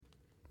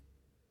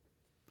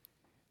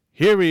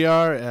Here we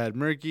are at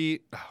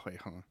Murky. Oh,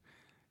 wait, hold on.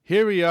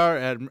 Here we are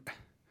at.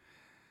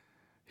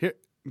 Here,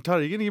 Todd,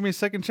 are you gonna give me a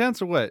second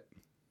chance or what?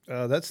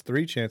 That's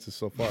 3 chances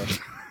so far.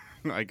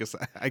 I guess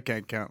I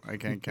can't count. I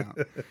can't count.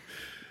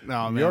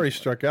 No, man. You already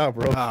struck out,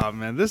 bro. Oh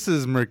man, this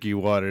is Murky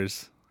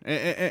Waters,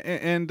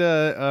 and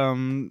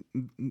that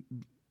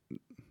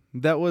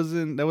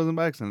wasn't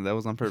by accident. That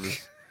was on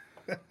purpose.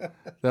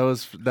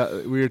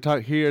 We were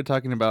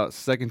talking about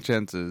second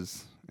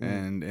chances.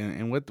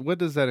 And what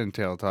does that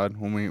entail, Todd?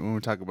 When we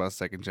talk about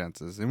second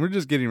chances, and we're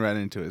just getting right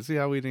into it. See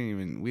how we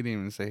didn't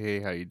even say,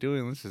 hey, how you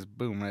doing? Let's just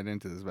boom right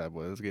into this bad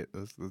boy. Let's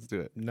do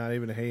it. Not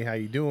even a hey, how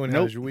you doing?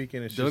 Nope. How's your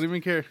weekend? It's Don't just, even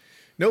care.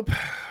 Nope.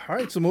 All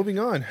right, so moving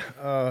on.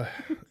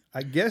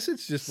 I guess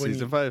it's just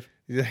Season 5.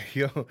 Yeah,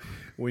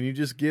 when you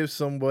just give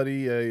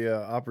somebody a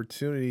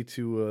opportunity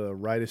to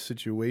write a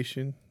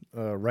situation,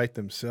 write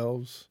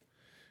themselves.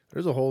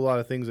 There's a whole lot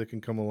of things that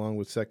can come along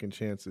with second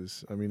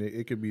chances. I mean,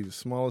 it could be the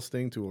smallest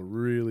thing to a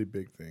really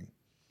big thing.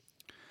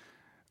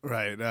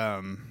 Right.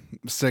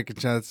 Second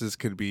chances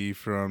could be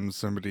from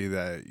somebody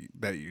that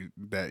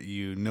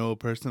you know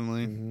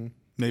personally. Mm-hmm.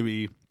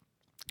 Maybe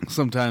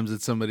sometimes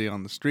it's somebody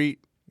on the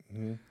street.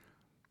 Mm-hmm.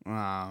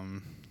 A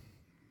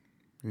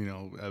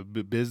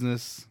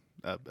business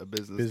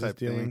type dealing,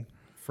 thing.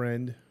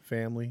 friend,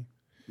 family.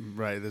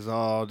 Right, there's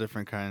all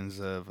different kinds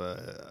of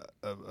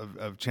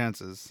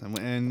chances,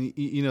 and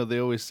you know they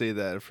always say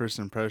that first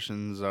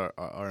impressions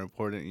are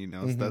important. You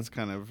know, so that's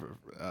kind of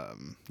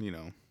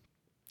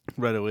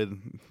right away.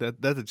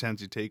 That's a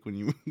chance you take when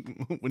you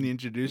when you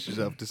introduce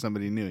yourself to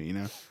somebody new. You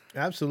know,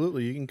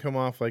 Absolutely, you can come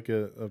off like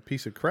a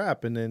piece of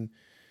crap, and then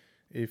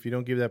if you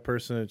don't give that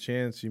person a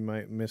chance, you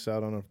might miss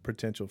out on a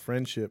potential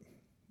friendship.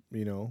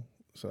 You know,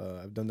 so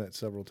I've done that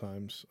several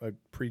times. I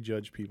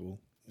prejudge people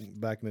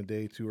back in the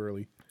day too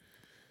early.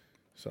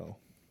 So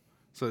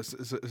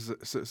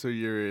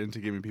you're into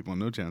giving people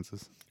no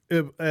chances.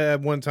 At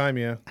one time,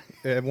 yeah.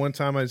 At one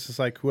time, I was just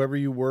like, whoever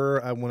you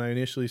were, when I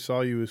initially saw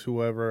you as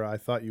whoever I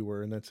thought you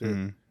were, and that's it.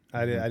 Mm-hmm.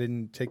 I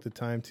didn't take the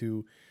time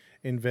to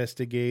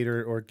investigate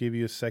or give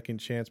you a second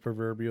chance,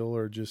 proverbial,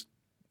 or just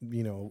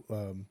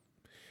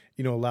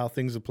allow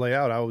things to play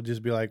out. I would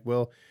just be like,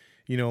 well,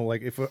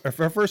 like if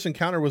our first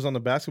encounter was on the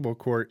basketball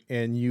court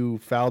and you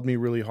fouled me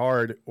really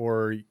hard,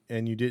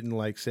 and you didn't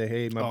like say,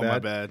 hey, my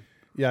bad.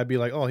 Yeah, I'd be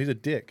like, oh, he's a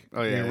dick.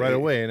 Oh yeah, right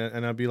away,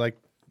 and I'd be like,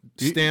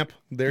 stamp,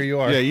 there you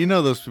are. Yeah, you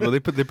know those people. They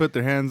put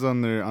their hands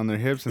on their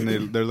hips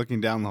and they're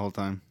looking down the whole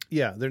time.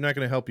 Yeah, they're not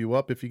going to help you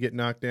up if you get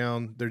knocked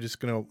down. They're just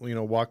going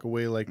to walk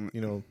away like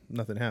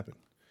nothing happened.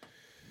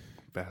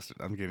 Bastard,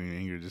 I'm getting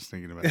angry just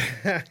thinking about it.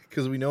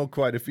 Because we know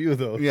quite a few of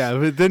those. Yeah,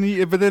 but then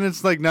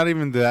it's like not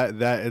even that.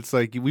 It's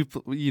like you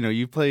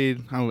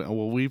played.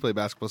 We played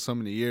basketball so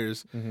many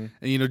years, Mm-hmm.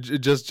 and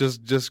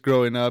just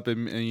growing up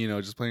and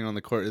just playing on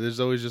the court.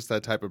 There's always just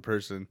that type of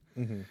person.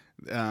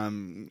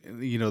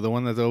 Mm-hmm. The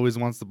one that always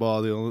wants the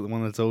ball, the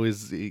one that's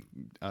always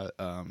what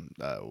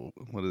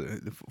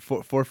is it?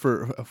 4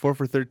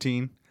 for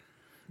 13.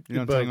 You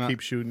know what I'm talking about?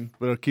 Keep shooting.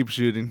 But I'll keep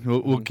shooting.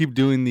 We'll keep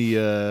doing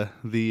the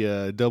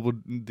double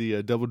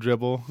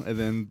dribble and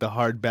then the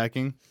hard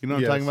backing. You know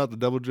what I'm talking about? The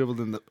double dribble,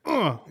 then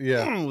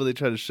where they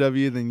try to shove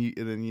you, then you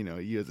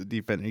as a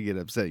defender you get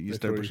upset. You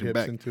start pushing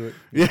back. Into it.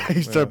 Yeah,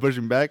 you start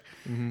pushing back.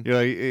 Mm-hmm. You're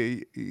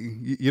like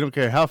you don't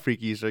care how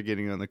freaky you start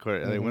getting on the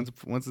court. Mm-hmm. Like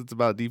once it's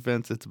about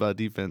defense, it's about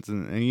defense,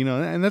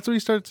 and that's where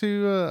you start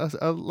to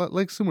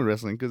like sumo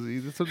wrestling because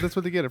that's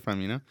what they get it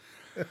from. You know.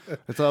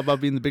 It's all about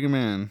being the bigger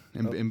man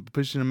and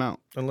pushing him out.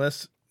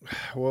 Unless,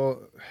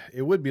 well,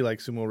 it would be like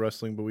sumo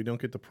wrestling, but we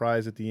don't get the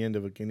prize at the end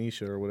of a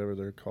Ganesha or whatever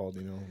they're called.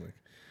 Like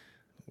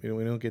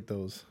we don't get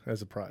those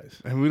as a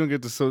prize. And we don't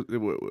get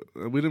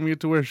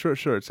to wear short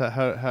shorts.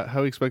 How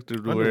we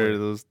expected to wear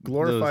those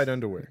glorified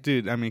underwear,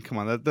 dude? I mean, come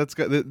on, that's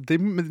got they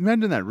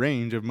imagine that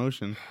range of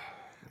motion.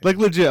 Like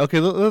legit, okay.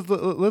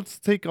 Let's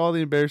take all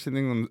the embarrassing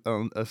things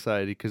on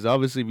aside because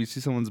obviously if we see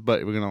someone's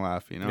butt, we're gonna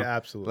laugh. You know, yeah,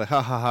 absolutely. Like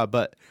ha ha ha,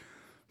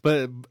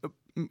 But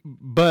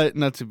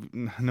not to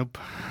no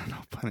pun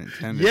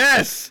intended.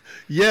 Yes,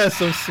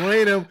 I'm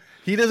swaying him.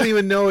 He doesn't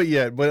even know it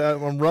yet, but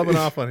I'm rubbing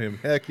off on him.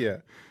 Heck yeah.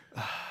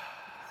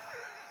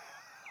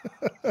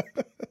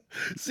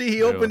 See,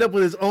 he opened up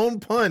with his own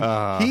pun.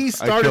 He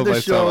started the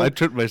show. I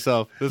tripped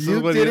myself.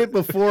 You did it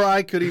before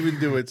I could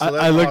even do it. So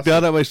I looked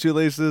down at my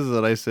shoelaces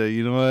and I said,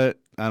 you know what?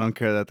 I don't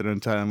care that they're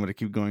untied. I'm going to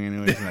keep going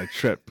anyways. And I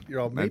tripped.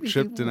 I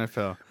tripped and I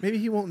fell. Maybe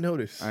he won't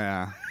notice.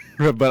 Yeah.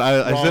 But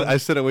I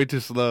said it way too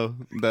slow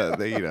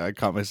that I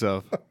caught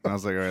myself. I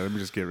was like, all right, let me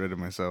just get rid of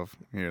myself.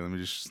 Here, let me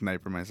just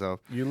sniper myself.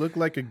 You look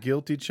like a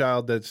guilty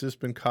child that's just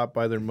been caught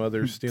by their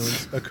mother stealing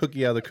a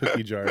cookie out of the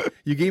cookie jar.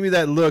 You gave me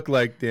that look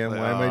like, damn,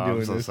 why am I doing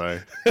this? I'm so sorry.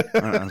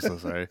 I'm so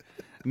sorry.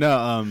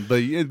 No, but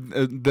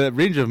the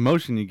range of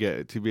motion you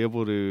get to be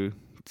able to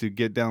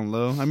get down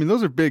low. I mean,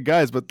 those are big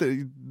guys, but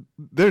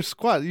they're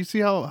squat. You see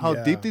how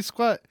deep they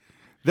squat?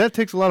 That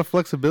takes a lot of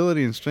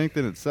flexibility and strength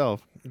in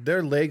itself.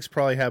 Their legs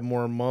probably have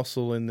more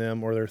muscle in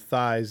them, or their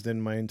thighs,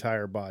 than my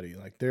entire body.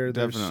 Like they're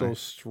so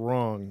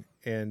strong,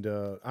 and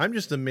I'm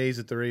just amazed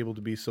that they're able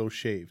to be so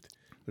shaved.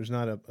 There's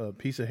not a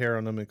piece of hair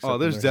on them. Except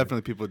there's their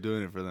definitely people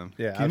doing it for them.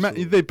 Yeah,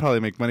 absolutely. They'd probably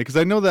make money because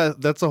I know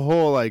that's a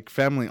whole like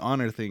family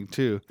honor thing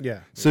too.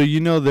 Yeah. So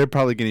they're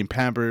probably getting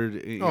pampered.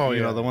 Oh, you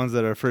yeah. know, the ones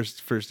that are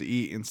first to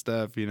eat and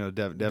stuff. You know,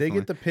 definitely. They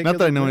get the pick. Not of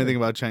that I the know women. anything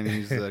about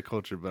Chinese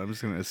culture, but I'm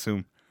just gonna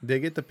assume. They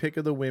get the pick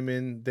of the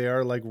women. They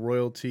are like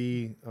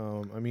royalty.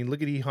 I mean,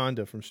 look at E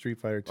Honda from Street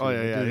Fighter 2. Oh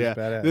yeah.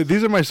 Badass.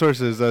 These are my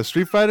sources: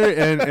 Street Fighter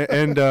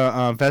and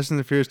Fast and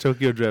the Furious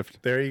Tokyo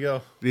Drift. There you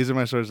go. These are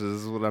my sources.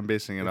 This is what I'm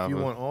basing it off of. If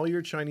you want all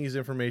your Chinese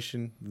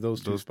information,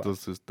 those two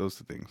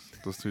things,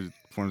 those two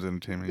forms of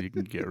entertainment, you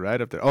can get right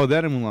up there. Oh,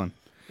 that and Mulan.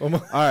 Oh, all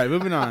right,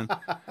 moving on.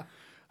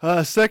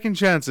 Second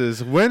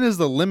chances. When is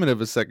the limit of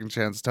a second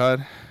chance,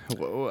 Todd?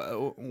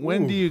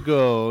 When do you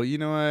go? You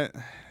know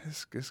what?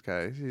 This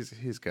guy,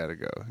 he's got to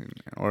go,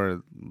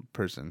 or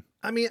person.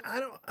 I mean, I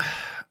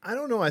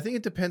don't know. I think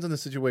it depends on the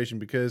situation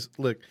because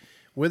look,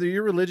 whether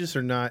you're religious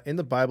or not, in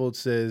the Bible it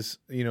says,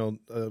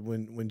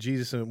 when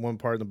Jesus in one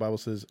part in the Bible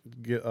says,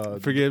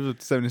 forgive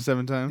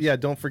 77 times. Yeah,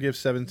 don't forgive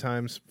 7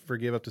 times,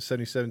 forgive up to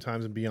 77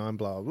 times and beyond.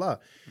 Blah blah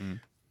blah.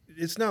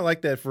 It's not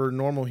like that for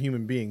normal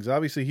human beings.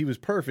 Obviously, he was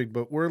perfect,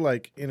 but we're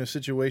like in a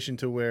situation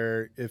to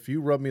where if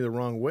you rub me the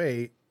wrong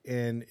way.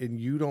 And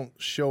you don't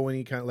show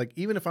any kind of like,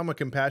 even if I'm a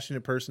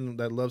compassionate person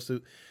that loves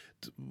to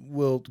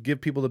will give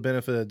people the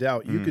benefit of the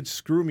doubt, you could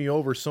screw me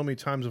over so many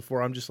times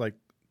before I'm just like,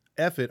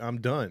 F it, I'm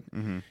done.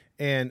 Mm-hmm.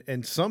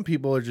 And some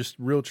people are just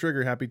real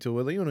trigger happy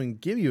to they don't even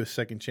give you a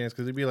second chance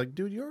because they'd be like,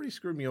 dude, you already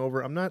screwed me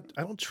over. I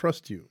don't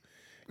trust you.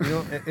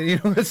 You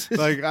know, it's just,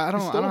 like I don't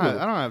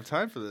have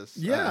time for this.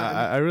 Yeah,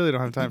 I really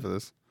don't have time for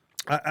this.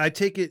 I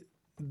take it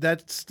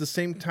that's the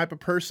same type of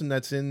person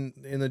that's in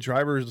the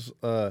driver's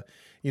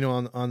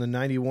on the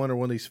 91 or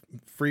one of these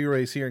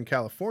freeways here in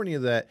California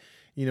that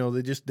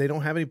they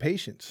don't have any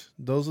patience.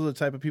 Those are the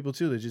type of people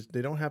too.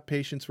 They don't have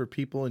patience for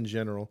people in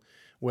general,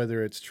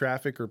 whether it's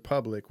traffic or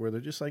public, where they're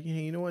just like,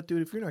 hey, you know what,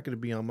 dude, if you're not going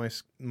to be on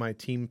my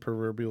team,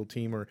 proverbial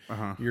team, or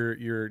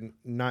you're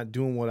not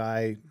doing what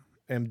I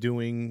am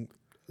doing,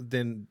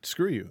 then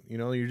screw you.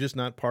 You're just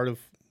not part of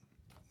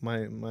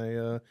my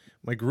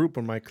group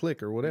or my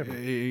clique or whatever.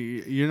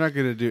 You're not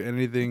gonna do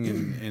anything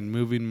in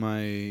moving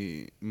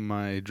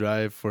my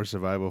drive for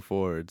survival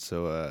forward.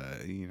 So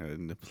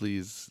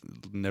please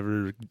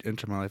never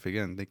enter my life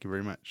again. Thank you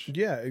very much.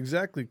 Yeah,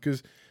 exactly.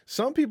 Because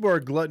some people are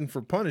glutton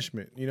for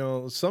punishment.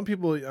 Some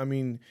people. I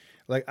mean,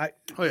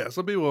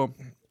 some people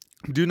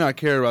do not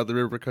care about the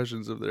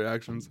repercussions of their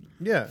actions.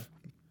 Yeah.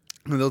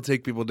 And they'll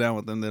take people down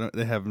with them.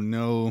 They have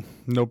no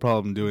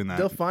problem doing that.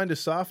 They'll find a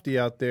softie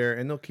out there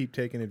and they'll keep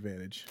taking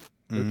advantage.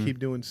 They'll keep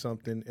doing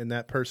something, and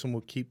that person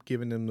will keep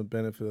giving them the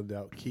benefit of the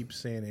doubt. Keep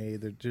saying, "Hey,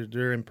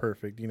 they're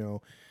imperfect," And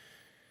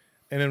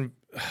then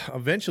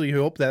eventually, you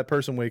hope that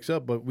person wakes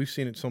up. But we've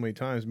seen it so many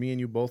times. Me and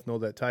you both know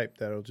that type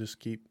that'll just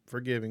keep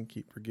forgiving,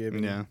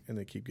 yeah. And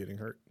they keep getting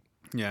hurt.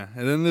 Yeah,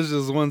 and then there's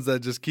just ones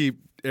that just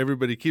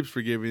everybody keeps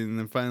forgiving, and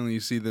then finally you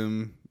see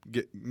them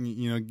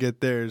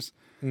get theirs.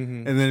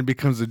 Mm-hmm. And then it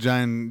becomes a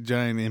giant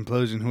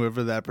implosion.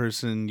 Whoever that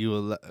person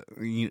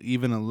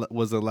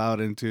was allowed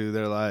into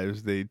their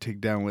lives, they take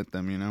down with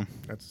them.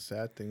 That's a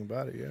sad thing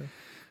about it. Yeah.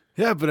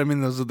 Yeah, but I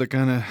mean, those are the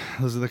kind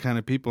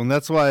of people, and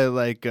that's why,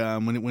 like,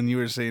 when you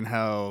were saying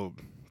how,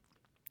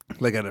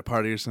 like, at a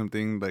party or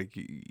something, like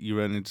you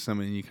run into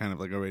somebody and you kind of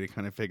like already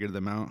kind of figured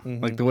them out.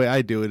 Mm-hmm. Like the way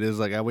I do it is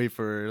like I wait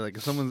for like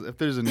if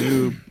there's a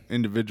new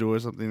individual or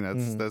something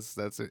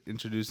that's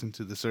introduced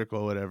into the circle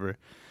or whatever.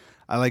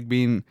 I like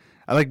being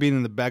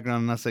in the background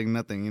and not saying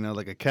nothing,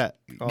 like a cat.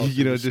 Oh, so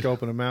just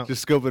scoping them out.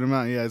 Just scoping them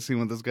out, yeah, seeing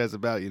what this guy's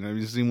about,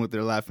 just seeing what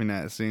they're laughing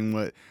at, seeing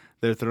what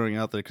they're throwing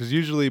out there. Because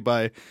usually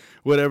by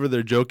whatever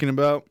they're joking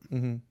about,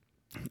 and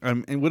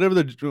whatever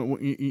their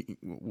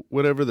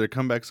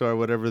comebacks are,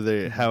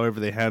 however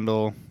they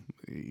handle,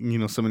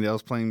 somebody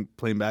else playing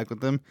back with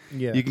them,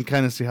 you can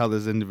kind of see how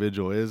this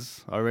individual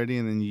is already,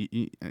 and then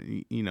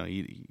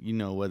you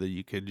know whether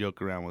you could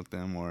joke around with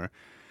them or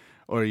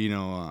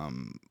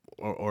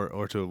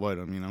to avoid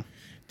them,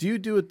 Do you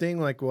do a thing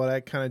like what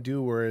I kind of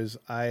do, whereas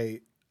I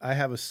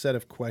have a set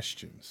of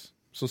questions?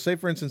 So say,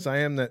 for instance,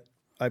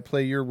 I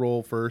play your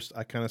role first.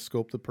 I kind of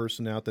scope the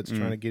person out that's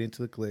trying to get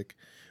into the clique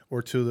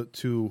or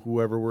to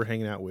whoever we're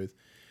hanging out with.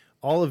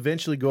 I'll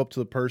eventually go up to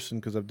the person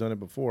because I've done it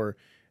before,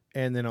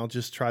 and then I'll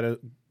just try to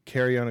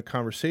carry on a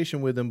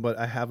conversation with them, but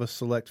I have a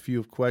select few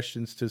of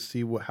questions to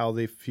see how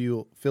they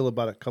feel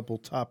about a couple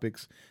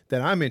topics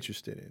that I'm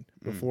interested in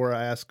before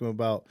I ask them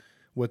about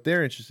what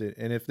they're interested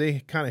in. And if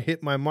they kind of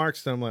hit my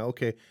marks, then I'm like,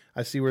 okay,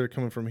 I see where they're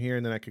coming from here,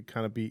 and then I could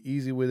kind of be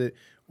easy with it.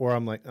 Or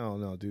I'm like, oh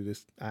no, dude,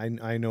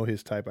 I know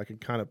his type. I can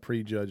kind of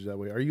prejudge that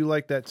way. Are you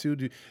like that too?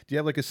 Do you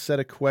have like a set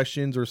of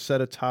questions or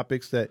set of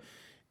topics that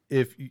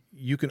if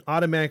you can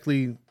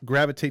automatically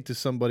gravitate to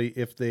somebody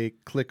if they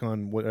click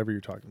on whatever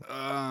you're talking about?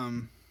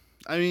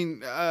 I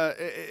mean,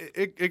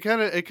 it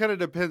kind of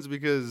depends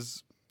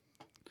because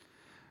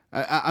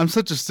I'm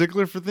such a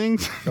stickler for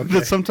things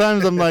that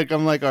sometimes I'm like, all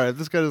right,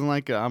 this guy doesn't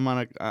like it, I'm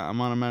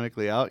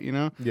automatically out,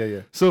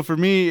 Yeah. So for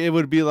me, it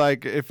would be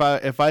like if I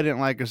didn't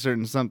like a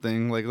certain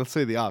something, like let's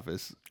say The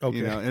Office,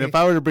 okay. And if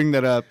I were to bring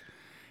that up,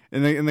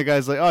 And the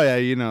guy's like, oh yeah,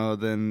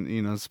 then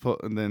it's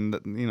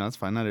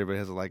fine. Not everybody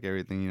has to like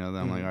everything, Then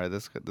I'm like, all right,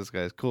 this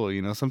guy's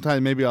cool,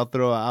 Sometimes maybe I'll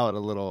throw out a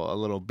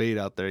little bait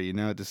out there,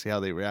 to see how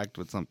they react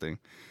with something.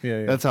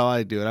 Yeah. That's how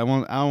I do it. I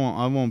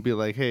won't be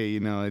like, hey,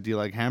 do you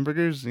like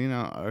hamburgers,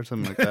 or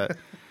something like that.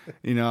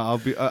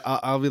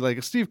 I'll be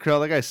like, Steve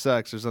Carell, that guy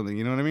sucks or something.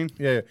 You know what I mean?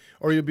 Yeah.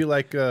 Or you'll be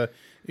like, Jim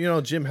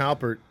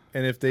Halpert,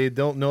 and if they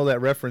don't know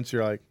that reference,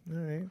 you're like, all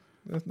right.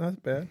 That's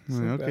not bad.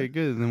 Okay,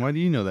 good. Then why do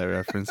you know that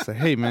reference? Say,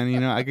 hey, man,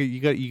 you got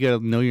to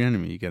know your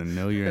enemy. You got to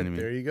know your enemy.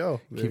 There you go.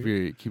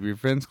 Keep your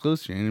friends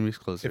close, your enemies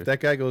closer. If that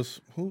guy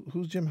goes,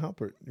 who's Jim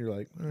Halpert? You're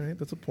like, all right,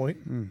 that's a point.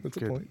 That's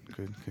good, a point.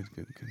 Good.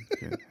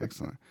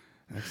 Excellent.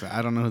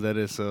 I don't know who that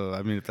is, so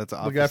I mean, if that's an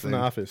office, the guy from The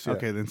Office. Yeah.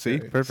 Okay, then see,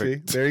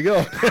 perfect. See? There you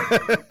go.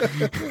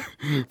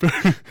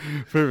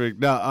 Perfect.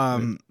 Now, I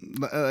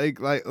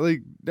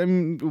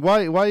mean,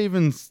 why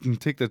even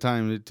take the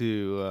time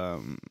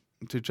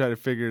to try to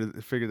figure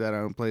that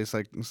out and play a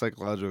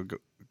psychological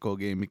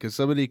game, because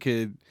somebody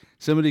could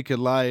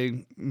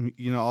lie,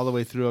 all the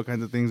way through all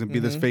kinds of things and be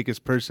this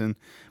fakest person,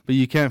 but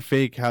you can't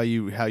fake how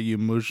you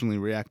emotionally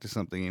react to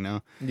something, Yeah.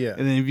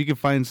 And then if you can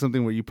find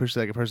something where you push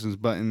like a person's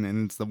button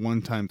and it's the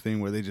one time thing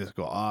where they just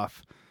go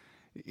off,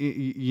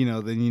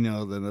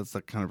 then that's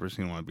the kind of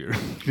person you want to be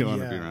around. You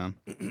want to be around.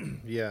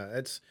 Yeah,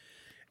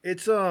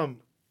 it's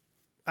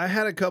I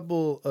had a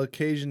couple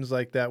occasions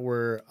like that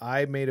where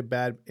I made a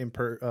bad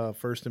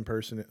first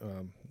impersonation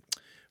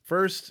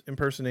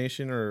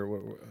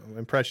or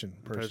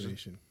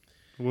impersonation.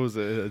 What was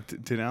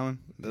it? Tim Allen?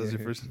 That was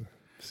your first?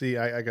 See,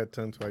 I got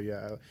tongue tied.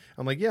 Yeah,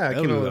 I'm like, yeah, I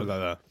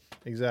can.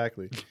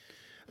 Exactly.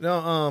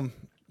 No,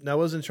 I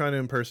wasn't trying to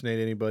impersonate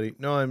anybody.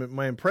 No,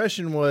 my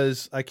impression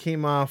was I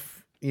came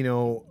off,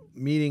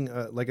 meeting.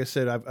 Like I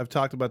said, I've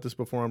talked about this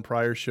before on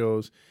prior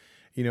shows.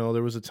 There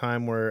was a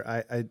time where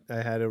I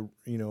had a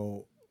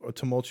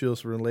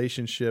tumultuous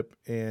relationship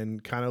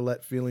and kind of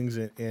let feelings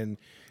and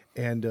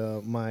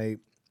my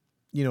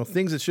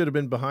things that should have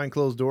been behind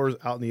closed doors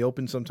out in the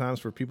open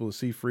sometimes for people to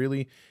see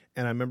freely.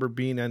 And I remember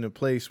being in a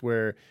place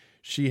where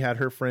she had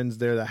her friends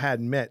there that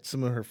hadn't met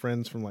some of her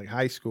friends from like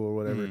high school or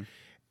whatever.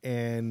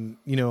 And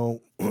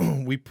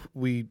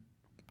we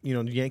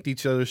yanked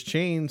each other's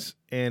chains,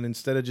 and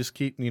instead of just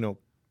keep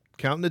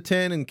counting to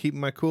 10 and keeping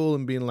my cool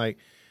and being like,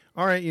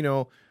 all right,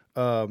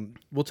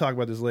 we'll talk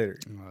about this later.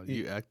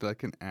 You act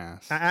like an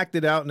ass. I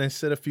acted out and I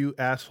said a few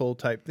asshole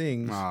type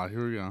things.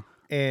 Here we go.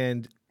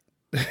 And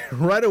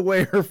right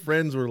away, her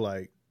friends were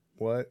like,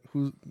 what?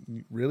 Who's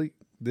really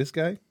this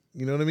guy?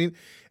 You know what I mean?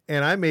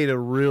 And I made a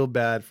real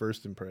bad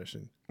first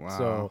impression. Wow.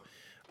 So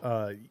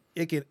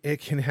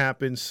it can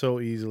happen so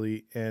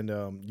easily, and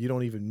you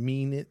don't even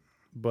mean it,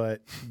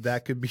 but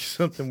that could be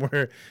something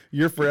where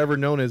you're forever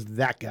known as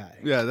that guy.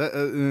 Yeah,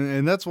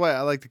 and that's why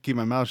I like to keep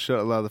my mouth shut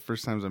a lot of the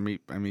first times I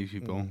meet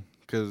people,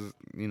 because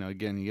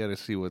again, you got to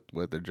see what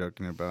they're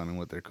joking about and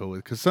what they're cool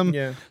with. Because some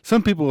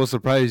people will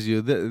surprise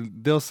you.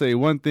 They'll say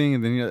one thing,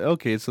 and then you're like,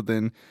 okay, so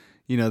then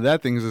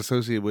that thing is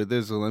associated with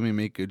this, so let me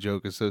make a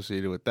joke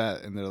associated with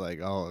that, and they're like,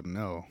 oh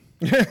no.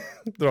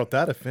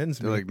 That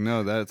offends me. They're like,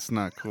 no, that's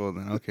not cool.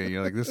 Then okay,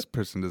 you're like, this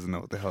person doesn't know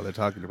what the hell they're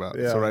talking about.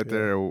 Yeah, so right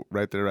there,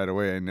 right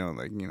away, I know,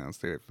 like,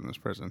 stay away from this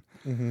person.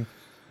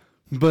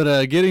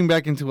 But getting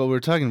back into what we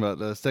were talking about,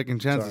 the second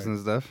chances and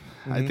stuff,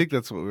 I think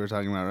that's what we were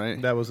talking about, right?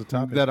 That was the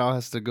topic. That all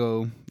has to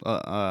go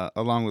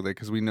along with it,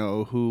 because we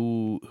know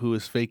who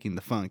is faking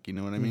the funk. You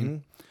know what I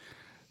mean?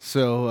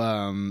 So,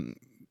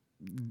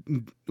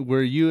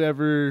 were you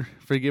ever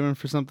forgiven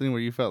for something where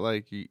you felt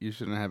like you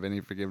shouldn't have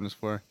any forgiveness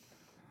for?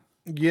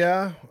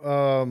 Yeah,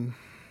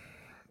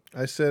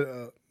 I said,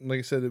 like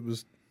I said, it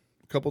was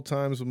a couple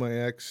times with my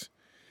ex.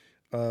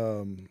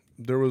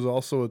 There was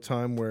also a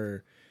time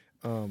where,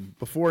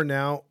 before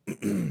now,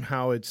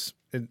 how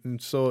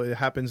and so it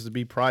happens to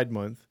be Pride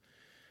Month.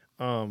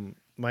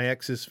 My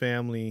ex's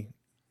family,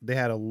 they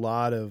had a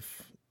lot of,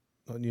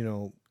 of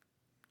the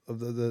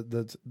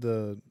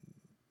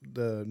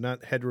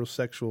not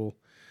heterosexual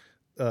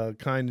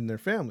kind in their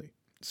family.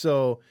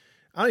 So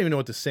I don't even know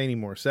what to say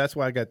anymore. So that's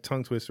why I got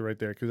tongue twisted right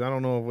there, because I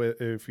don't know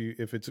if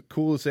it's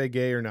cool to say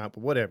gay or not,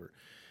 but whatever.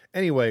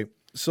 Anyway,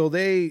 so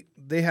they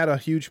had a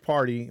huge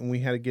party, and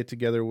we had to get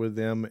together with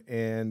them,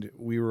 and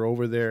we were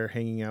over there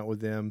hanging out with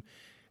them,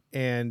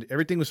 and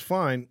everything was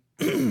fine.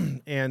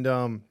 And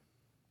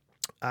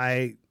I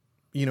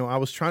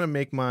was trying to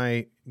make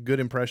my good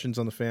impressions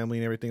on the family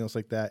and everything else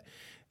like that,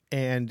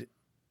 and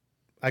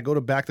I go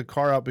to back the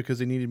car out because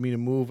they needed me to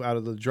move out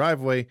of the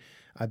driveway.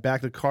 I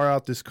back the car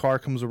out. This car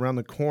comes around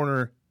the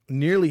corner,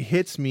 nearly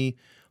hits me,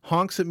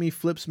 honks at me,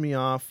 flips me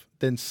off,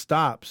 then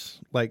stops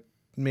like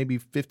maybe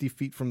 50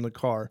 feet from the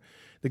car.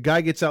 The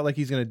guy gets out like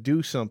he's going to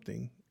do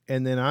something.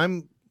 And then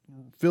I'm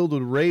filled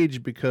with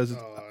rage because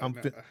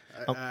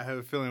I have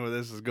a feeling where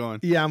this is going.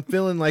 Yeah, I'm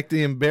feeling like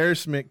the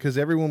embarrassment because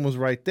everyone was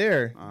right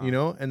there,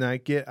 and I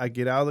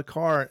get out of the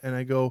car and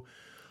I go,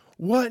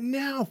 what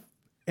now?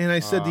 And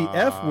I said the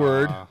F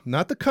word,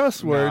 not the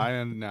cuss word,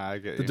 I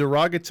get the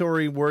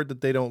derogatory word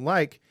that they don't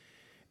like.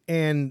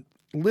 And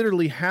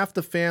literally half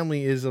the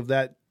family is of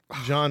that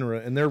genre,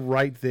 and they're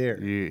right there.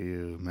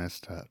 You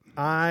messed up.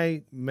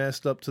 I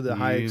messed up to the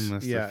highest. You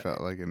must have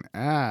felt like an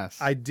ass.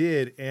 I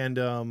did,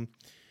 and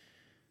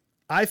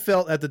I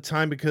felt at the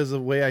time, because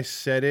of the way I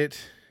said it,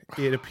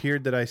 it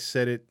appeared that I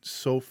said it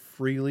so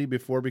freely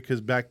before,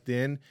 because back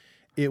then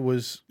it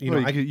was,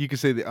 you could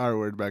say the R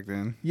word back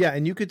then. Yeah,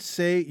 and you could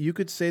say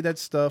that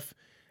stuff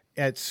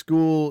at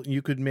school.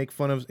 You could make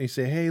fun of, and you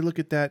say, "Hey, look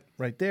at that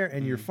right there,"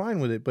 and you're fine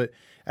with it. But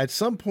at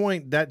some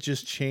point, that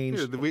just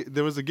changed. Yeah,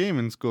 there was a game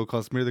in school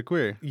called Smear the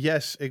Queer.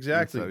 Yes,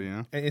 exactly.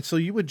 So, and so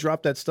you would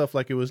drop that stuff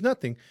like it was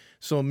nothing.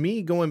 So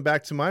me going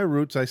back to my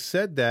roots, I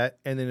said that,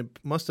 and then it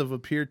must have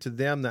appeared to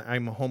them that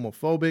I'm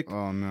homophobic.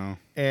 Oh no!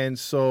 And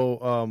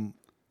so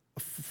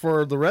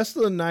for the rest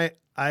of the night,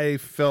 I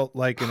felt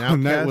like an outcast.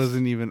 And that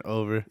wasn't even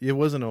over. It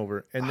wasn't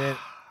over. And then,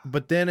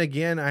 but then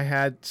again, I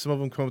had some of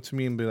them come to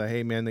me and be like,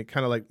 "Hey, man," they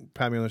kind of like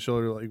pat me on the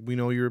shoulder, like, "We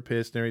know you're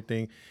pissed and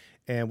everything,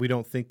 and we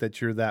don't think that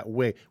you're that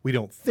way." We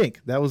don't think.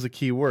 That was a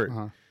key word.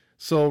 Uh-huh.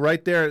 So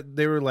right there,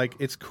 they were like,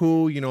 "It's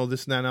cool,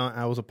 this and that." Now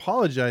I was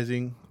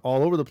apologizing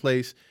all over the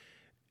place,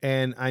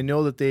 and I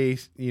know that they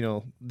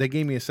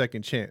gave me a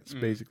second chance.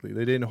 Basically,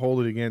 they didn't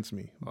hold it against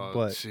me. Oh,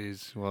 but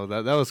jeez. Well,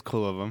 that was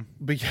cool of them.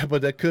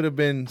 but that could have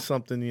been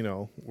something,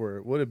 where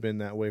it would have been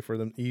that way for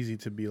them, easy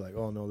to be like,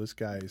 "Oh no, this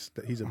guy's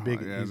he's a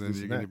big." Yeah, then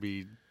you're going to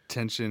be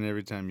tension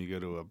every time you go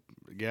to a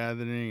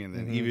gathering, and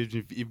then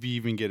even if you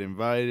even get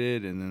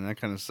invited, and then that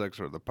kind of sucks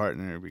for the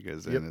partner,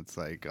 because then it's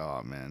like,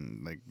 oh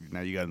man, like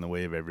now you got in the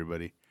way of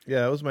everybody.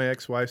 Yeah, it was my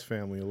ex-wife's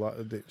family.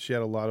 She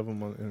had a lot of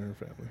them in her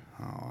family.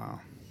 Oh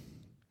wow.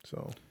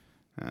 So,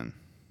 and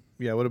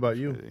yeah, what about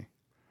you? Crazy.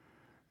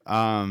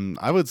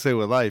 I would say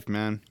with life,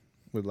 man.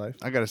 With life,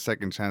 I got a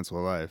second chance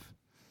with life.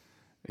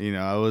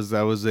 I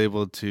was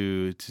able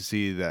to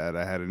see that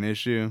I had an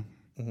issue.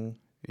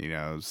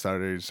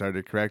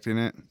 Started correcting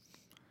it.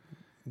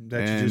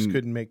 That you just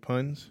couldn't make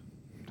puns.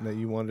 That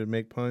you wanted to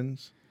make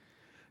puns.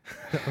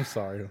 I'm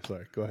sorry.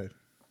 Go ahead.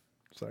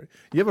 Sorry.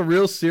 You have a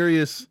real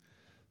serious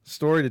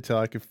story to tell.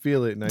 I could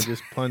feel it, and I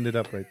just punned it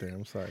up right there.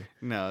 I'm sorry.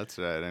 No, that's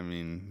right. I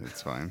mean,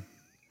 it's fine.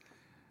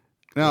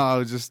 No, I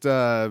was just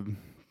damn,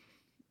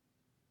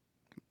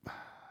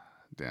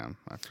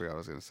 I forgot what I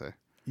was gonna say.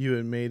 You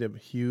had made a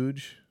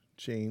huge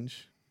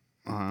change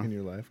in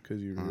your life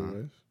because you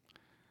realized.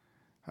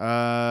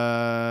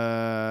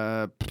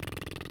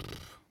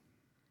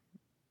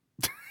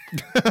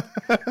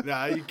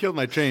 Nah, you killed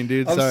my train,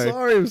 dude.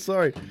 I'm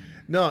sorry.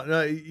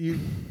 No,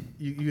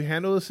 you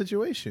handled the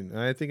situation.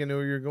 I think I know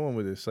where you're going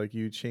with this. Like,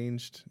 you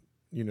changed.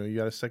 You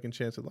got a second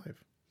chance at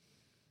life.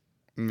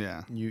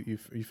 Yeah.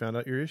 You found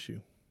out your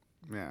issue.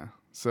 Yeah.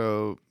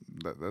 So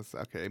that's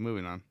okay.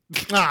 Moving on.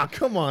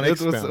 Come on. What's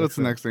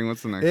the next thing?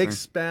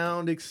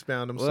 Expound.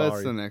 I'm sorry.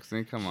 What's the next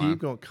thing? Come on. Keep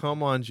going.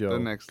 Come on, Joe. The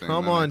next thing.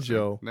 Come on,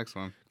 Joe. Next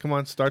one. Come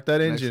on. Start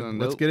that engine.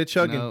 Let's get it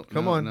chugging.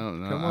 Come on. No.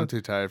 Come on. I'm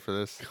too tired for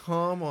this.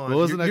 Come on. What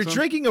was the next You're one?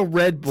 drinking a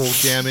Red Bull,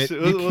 damn it.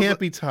 You can't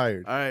be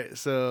tired. All right.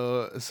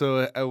 So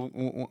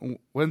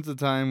when's the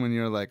time when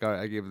you're like, all right,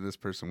 I gave this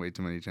person way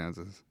too many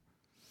chances?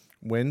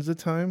 When's the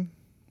time?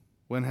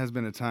 When has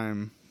been a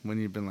time when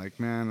you've been like,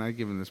 man, I've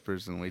given this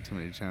person way too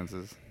many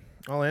chances?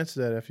 I'll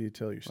answer that after you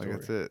tell your story.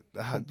 Like, that's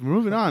it.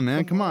 Moving on,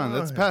 man. Come on.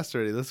 That's past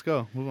already. Let's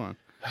go. Move on.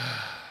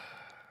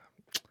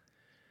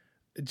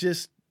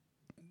 Just,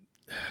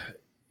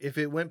 if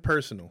it went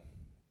personal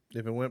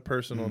and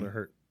it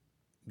hurt,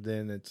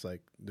 then it's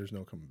like there's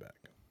no coming back.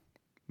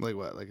 Like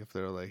what? Like if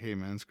they're like, hey,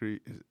 man, screw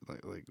you.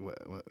 Like what?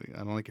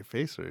 I don't like your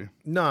face, or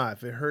nah.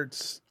 If it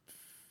hurts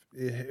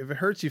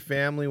you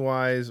family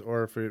wise,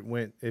 or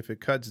if it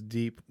cuts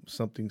deep,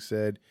 something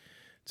said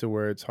to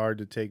where it's hard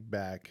to take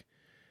back.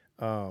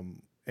 And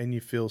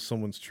you feel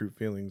someone's true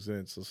feelings, then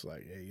it's just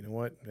like, hey, you know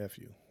what? F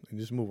you. And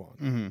just move on.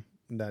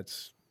 Mm-hmm.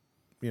 That's,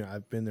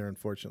 I've been there,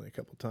 unfortunately, a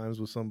couple times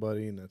with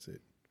somebody, and that's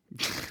it.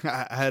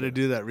 I had to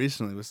do that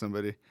recently with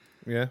somebody.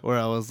 Yeah? Where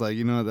I was like,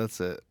 you know what?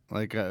 That's it.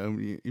 Like,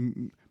 me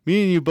and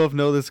you both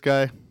know this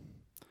guy.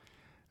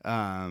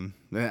 I'm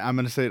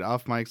going to say it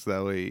off mic so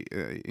that way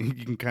you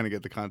can kind of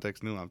get the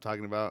context, know what I'm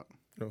talking about.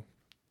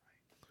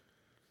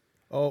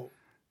 Oh.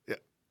 Yeah.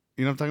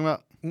 You know what I'm talking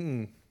about?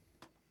 Mm-mm.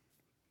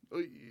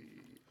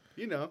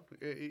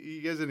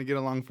 You guys didn't get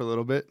along for a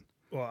little bit.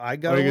 Well, I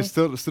got. Or you guys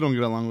still don't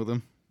get along with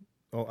him.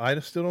 Oh, I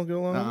still don't get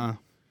along.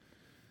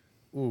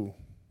 Ooh.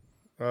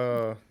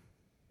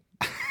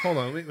 Hold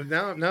on.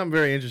 Now I'm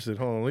very interested.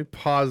 Hold on. Let me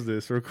pause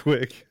this real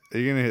quick. Are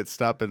you gonna hit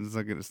stop and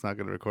it's not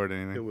gonna record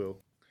anything? It will.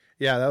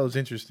 Yeah, that was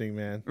interesting,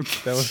 man.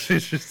 That was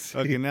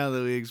interesting. Okay, now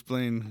that we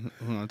explain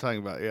who I'm talking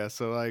about, yeah.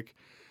 So like,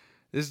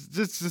 it's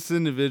just this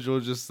individual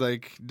just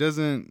like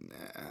doesn't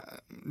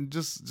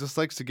just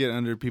likes to get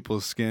under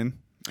people's skin.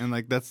 And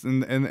like that's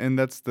and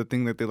that's the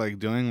thing that they like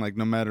doing. Like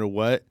no matter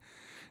what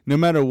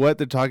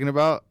they're talking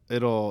about,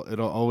 it'll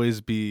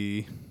always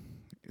be.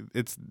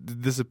 It's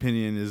this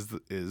opinion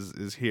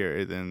is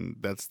here, then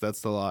that's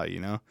the law,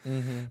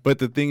 Mm-hmm. But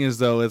the thing is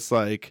though, it's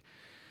like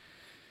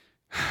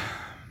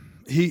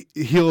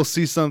he'll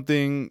see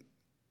something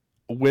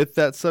with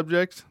that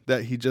subject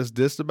that he just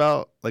dissed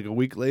about like a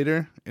week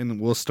later, and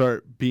we'll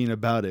start being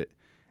about it.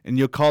 and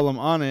you'll call him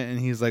on it, and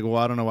he's like, well,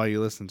 I don't know why you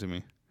listen to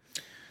me.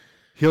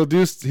 He'll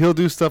do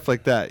stuff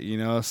like that, you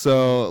know.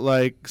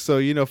 So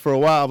you know, for a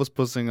while I was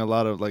posting a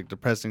lot of like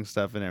depressing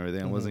stuff and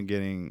everything. I wasn't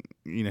getting,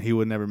 you know, he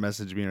would never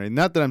message me or anything.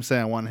 Not that I'm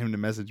saying I want him to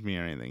message me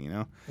or anything, you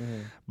know.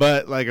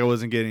 But like I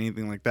wasn't getting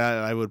anything like that.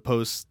 I would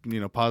post,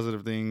 you know,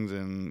 positive things,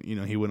 and you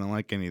know, he wouldn't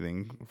like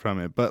anything from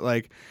it. But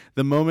like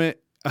the moment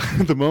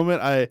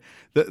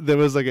there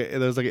was like an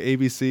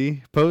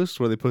ABC post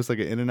where they post like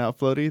an In-N-Out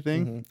floaty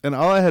thing, and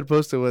all I had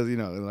posted was, you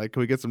know, like,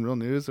 can we get some real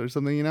news or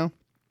something, you know.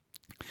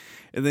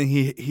 And then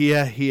he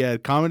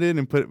had commented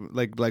and put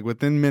like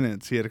within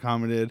minutes he had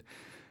commented,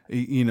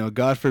 you know,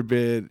 God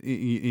forbid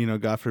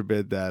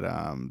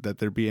that that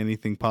there be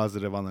anything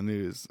positive on the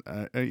news,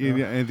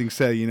 anything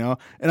said, you know.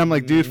 And I'm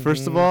like, dude,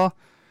 first of all,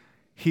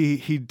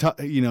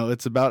 you know,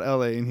 it's about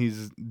LA, and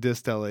he's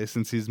dissed LA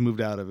since he's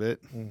moved out of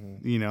it,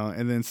 you know.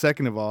 And then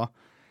second of all,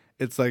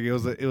 it's like it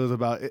was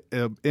about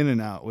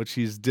In-N-Out, which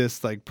he's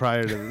dissed like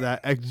prior to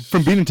that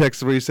from being in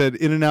Texas, where he said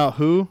In-N-Out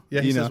who?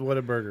 Yeah, he you says know? what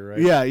a burger, right?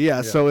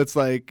 Yeah. So it's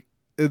like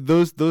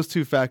those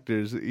two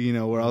factors, you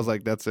know, where I was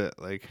like, that's it,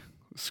 like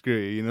screw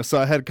you know. So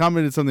I had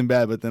commented something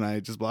bad, but then I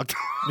just blocked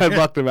I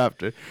blocked him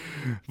after.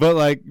 But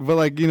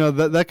like you know,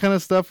 that kind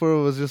of stuff where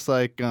it was just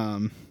like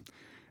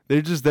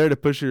they're just there to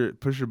push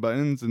your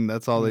buttons, and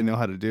that's all they know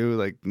how to do.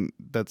 Like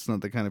that's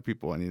not the kind of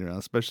people I need around,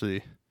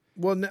 especially.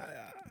 Well,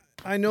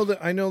 I know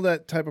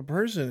that type of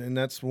person, and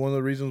that's one of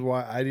the reasons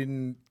why I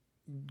didn't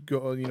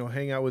go, you know,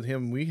 hang out with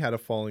him. We had a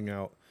falling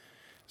out.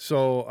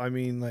 So I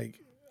mean, like,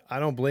 I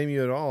don't blame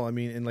you at all. I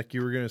mean, and like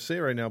you were gonna say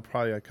right now,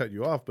 probably I cut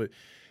you off, but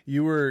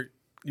you were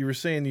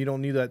saying you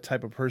don't need that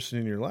type of person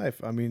in your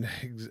life. I mean,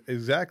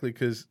 exactly,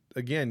 because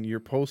again, you're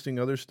posting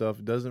other stuff,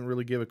 doesn't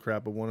really give a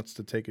crap, but wants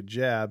to take a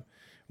jab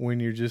when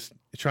you're just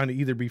trying to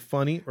either be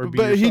funny or be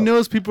But yourself. he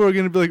knows people are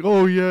going to be like,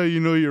 oh yeah, you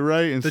know, you're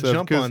right, and to stuff,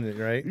 jump on it,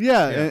 right?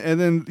 Yeah.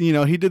 And then, you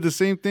know, he did the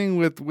same thing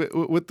with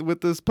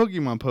this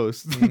Pokemon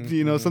post.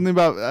 You know, something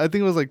about, I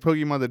think it was like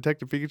Pokemon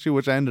Detective Pikachu,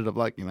 which I ended up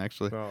liking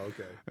actually. Oh,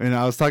 okay. And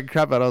I was talking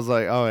crap about it. I was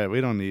like, oh yeah,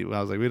 we don't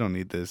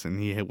need this. And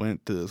he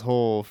went to this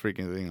whole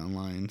freaking thing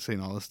online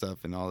saying all this stuff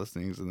and all these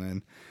things,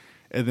 and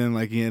then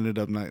like he ended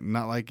up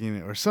not liking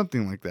it or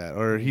something like that,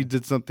 or he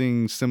did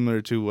something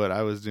similar to what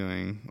I was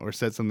doing, or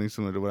said something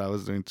similar to what I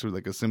was doing to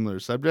like a similar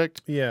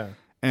subject. Yeah.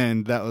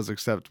 And that was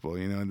acceptable,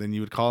 you know. And then you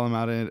would call him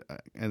out it,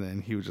 and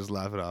then he would just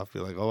laugh it off,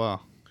 be like, oh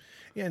wow.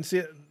 Yeah, and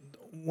see,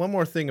 one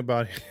more thing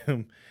about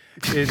him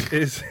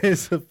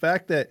is the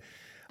fact that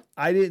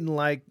I didn't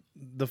like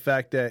the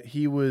fact that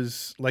he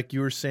was, like you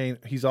were saying,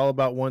 he's all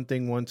about one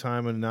thing one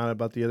time and not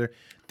about the other.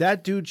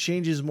 That dude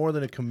changes more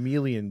than a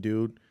chameleon,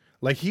 dude.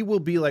 Like, he will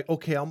be like,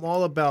 okay, I'm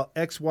all about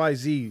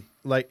XYZ,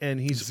 like,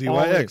 and he's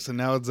ZYX, and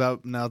now it's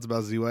about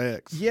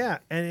ZYX. Yeah,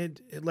 and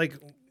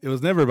it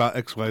was never about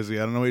XYZ.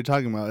 I don't know what you're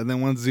talking about. And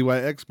then once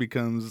ZYX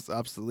becomes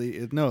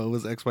obsolete, it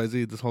was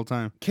XYZ this whole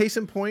time. Case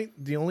in point,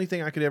 the only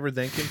thing I could ever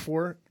thank him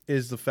for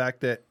is the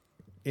fact that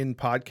in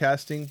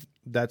podcasting,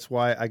 that's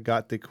why I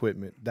got the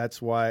equipment. That's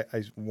why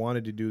I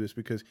wanted to do this,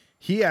 because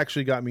he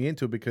actually got me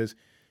into it, because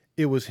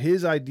it was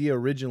his idea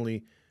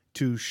originally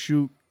to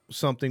shoot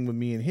something with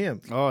me and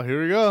him. Oh,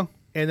 here we go.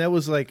 And that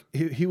was like,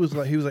 he was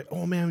like,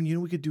 oh man, you know,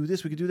 we could do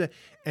this, we could do that.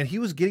 And he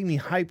was getting me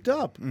hyped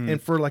up.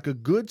 And for like a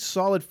good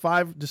solid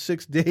 5 to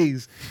 6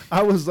 days,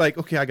 I was like,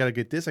 okay, I got to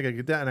get this, I got to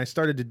get that. And I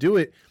started to do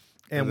it,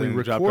 and we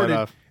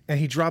recorded, and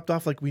he dropped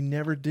off like we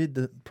never did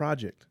the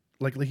project.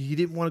 Like he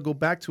didn't want to go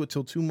back to it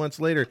till 2 months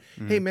later.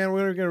 Hey man,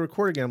 we're going to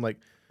record again. I'm like,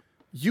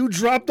 you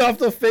dropped off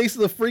the face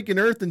of the freaking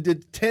earth and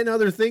did 10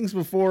 other things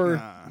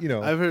before, you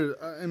know. I've heard,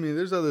 I mean,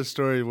 there's other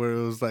stories where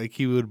it was like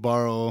he would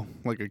borrow,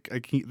 like, I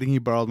think he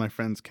borrowed my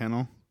friend's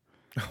kennel.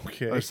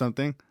 Okay. Or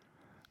something.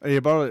 He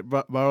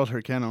borrowed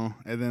her kennel,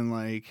 and then,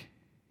 like,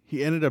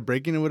 he ended up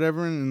breaking it or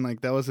whatever, and, like,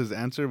 that was his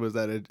answer, was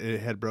that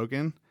it had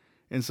broken.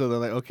 And so they're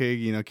like, okay,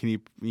 you know, can you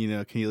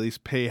at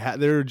least pay half?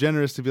 They're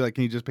generous to be like,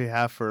 can you just pay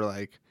half for,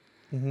 like,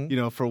 you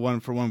know, for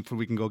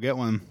we can go get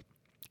one.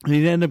 And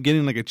he ended up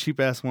getting like a cheap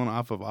ass one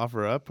off of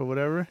OfferUp or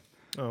whatever.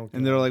 Oh, okay.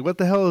 And they were like, "What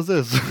the hell is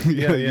this?"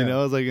 Yeah. You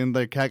know, it's like, and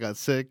the cat got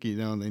sick, you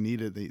know, and they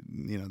needed the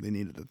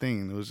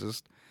thing, and it was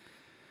just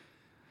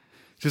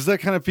that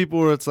kind of people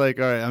where it's like,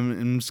 all right,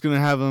 I'm just gonna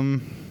have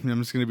them,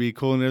 I'm just gonna be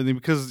cool and everything,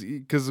 because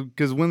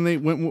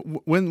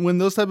when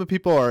those type of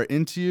people are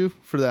into you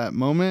for that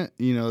moment,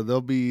 you know,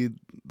 they'll be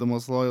the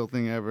most loyal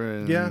thing ever,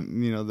 and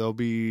you know, they'll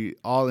be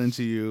all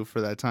into you for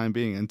that time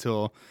being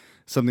until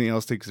something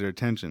else takes their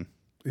attention.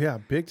 Yeah,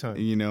 big time.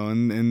 You know,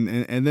 and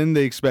then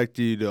they expect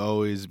you to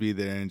always be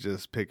there and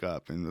just pick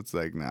up, and it's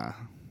like, nah,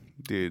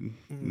 dude,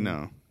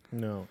 no.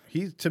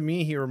 He, to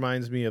me, he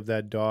reminds me of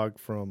that dog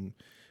from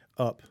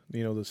Up.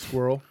 You know, the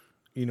squirrel.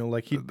 You know,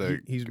 like he's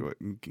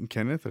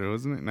Kenneth, or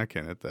wasn't it? Not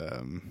Kenneth.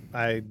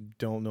 I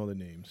don't know the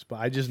names,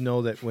 but I just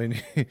know that when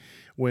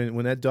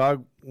that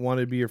dog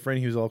wanted to be your friend,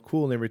 he was all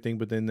cool and everything,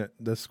 but then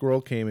the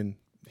squirrel came and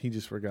he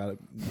just forgot it,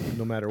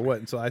 no matter what.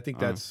 And so I think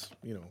that's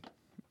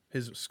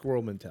his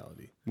squirrel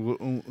mentality.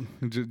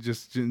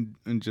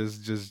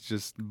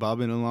 Just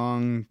bobbing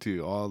along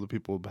to all the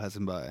people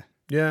passing by.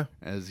 Yeah.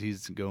 as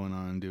he's going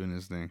on and doing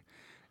his thing.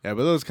 Yeah,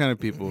 but those kind of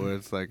people where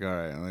it's like, all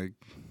right, like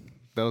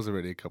that was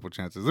already a couple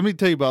chances. Let me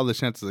tell you about all the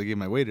chances I gave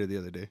my waiter the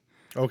other day.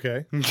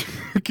 Okay.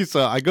 Okay,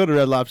 so I go to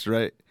Red Lobster,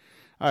 right?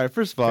 All right,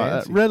 first of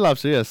all, Red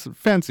Lobster, yes,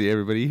 fancy.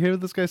 Everybody, you hear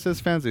what this guy says,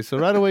 fancy. So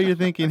right away you're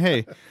thinking,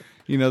 hey,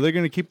 you know they're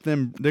gonna keep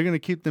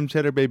them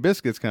Cheddar Bay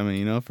biscuits coming.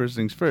 You know, first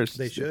things first.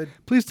 They should.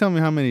 Please tell me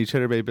how many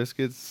Cheddar Bay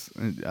biscuits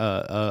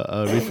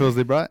refills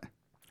they brought.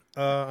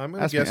 I'm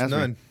gonna guess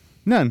none.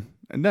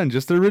 None.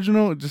 Just the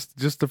original.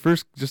 Just the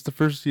first.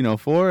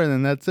 4, and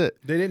then that's it.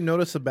 They didn't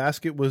notice the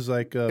basket was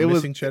like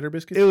missing cheddar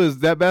biscuits. It was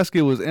that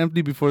basket was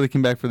empty before they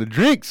came back for the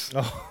drinks.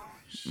 Oh,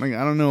 like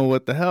I don't know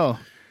what the hell.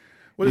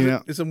 What is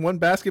it? Is it one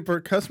basket per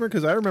customer?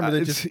 Because I remember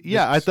they just.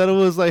 Yeah, I thought it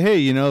was like,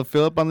 hey,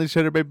 fill up on these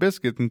Cheddar Bay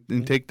biscuits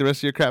and take the rest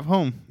of your crap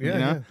home.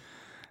 Yeah.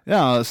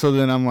 Yeah. So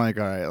then I'm like,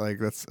 all right, like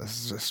that's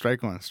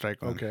strike one.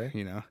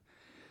 Okay.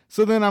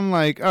 So then I'm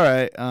like, all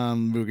right,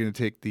 we're gonna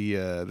take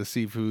the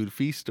seafood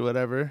feast or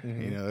whatever,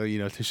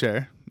 Mm-hmm. to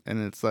share.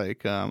 And it's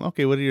like,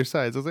 okay, what are your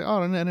sides? I was like,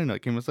 oh, I didn't know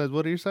it came with sides.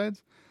 What are your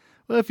sides?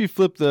 Well, if you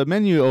flip the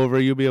menu over,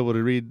 you'll be able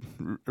to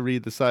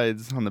read the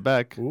sides on the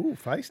back. Ooh,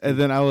 feisty. And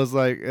then I was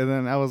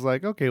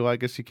like, okay, well, I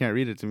guess you can't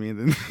read it to me.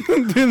 And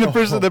then the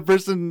person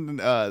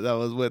that I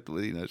was with,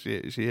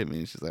 she hit me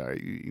and she's like, all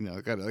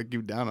right, kind of like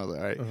you down. I was like,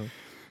 all right,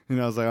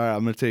 I was like, all right,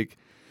 I'm gonna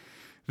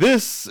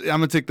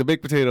take the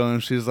baked potato,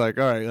 and she's like,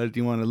 all right, do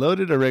you want a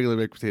loaded or regular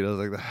baked potato? I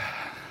was like,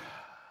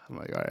 I'm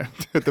like, all right.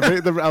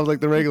 I was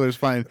like, the regular's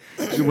fine.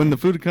 When the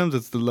food comes,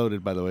 it's the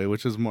loaded, by the way,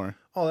 which is more.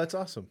 Oh, that's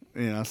awesome.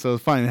 So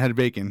it's fine. It had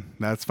bacon.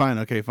 That's fine.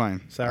 Okay,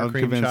 fine. Sour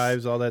cream,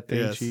 chives, all that thing,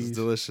 yes, cheese. It's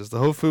delicious. The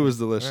whole food was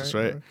delicious,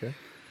 right? Okay.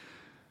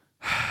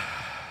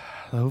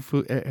 The whole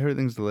food,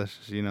 everything's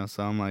delicious,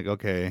 So I'm like,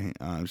 okay.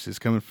 She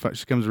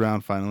comes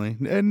around finally,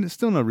 and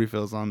still no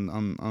refills on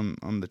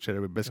the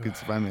cheddar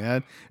biscuits. If I may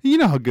add, you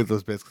know how good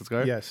those biscuits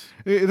are. Yes,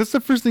 that's the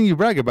first thing you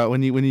brag about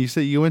when you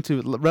say you went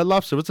to Red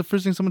Lobster. What's the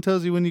first thing someone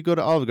tells you when you go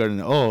to Olive Garden?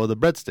 Oh, the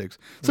breadsticks.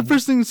 It's the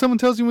first thing someone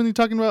tells you when you're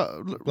talking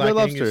about Black Red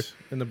Lobster. Angus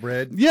and the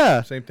bread.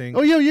 Yeah, same thing.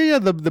 Oh yeah.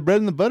 The bread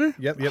and the butter.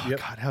 Yep.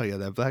 God, hell yeah,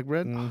 that black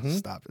bread. Oh,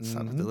 stop it,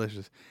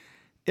 delicious.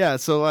 Yeah,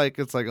 so like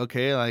it's like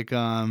okay, like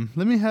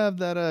let me have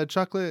that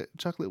chocolate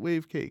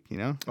wave cake,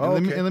 And Oh,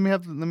 okay. let me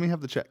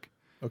have the check.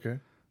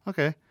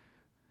 Okay.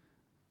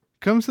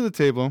 Comes to the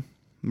table,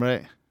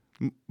 right?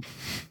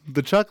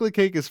 The chocolate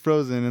cake is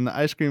frozen and the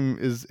ice cream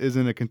is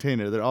in a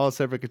container. They're all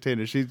separate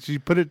containers. She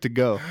put it to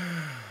go.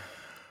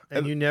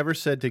 And you never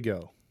said to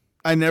go.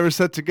 I never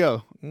said to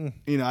go. I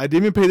didn't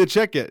even pay the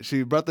check yet.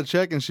 She brought the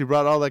check and she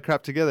brought all that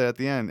crap together at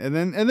the end. And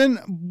then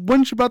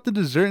when she brought the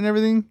dessert and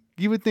everything,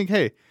 you would think,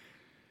 hey,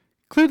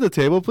 clear the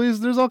table, please.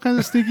 There's all kinds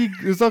of stinky.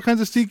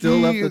 Still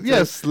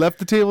left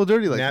the table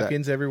dirty like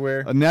napkins that.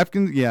 everywhere.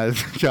 Napkins, yeah.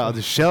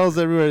 The shells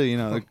everywhere.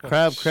 The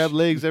crab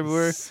legs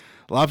everywhere.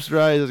 Lobster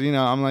eyes.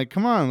 I'm like,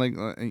 come on, like,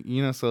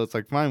 So it's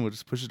like, fine, we'll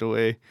just push it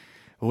away.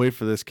 We'll wait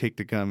for this cake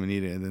to come and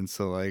eat it. And then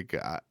so like,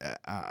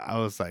 I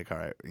was like, all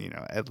right,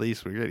 at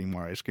least we're getting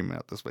more ice cream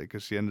out this way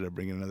because she ended up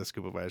bringing another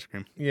scoop of ice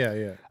cream.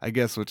 Yeah. I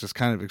guess, which is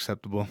kind of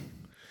acceptable.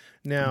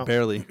 Now,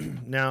 barely.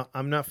 Now,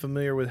 I'm not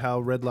familiar with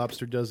how Red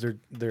Lobster does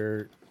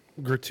their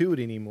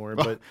gratuity anymore,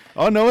 but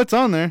no, it's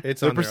on there.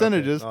 It's the on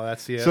percentages. There.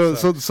 Okay. Oh,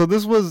 that's so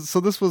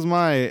this was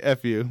my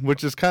FU,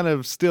 which is kind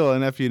of still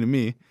an FU to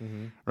me,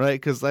 right?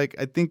 Because like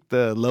I think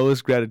the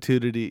lowest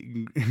gratitude,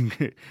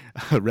 the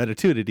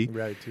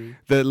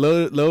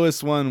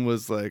lowest one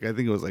was like I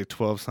think it was like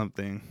 12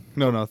 something.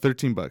 No,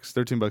 $13.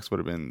 $13 would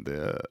have been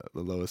the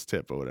lowest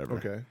tip or whatever.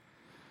 Okay.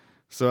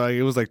 So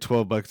it was like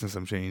 $12 and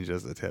some change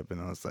as a tip,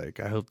 and I was like,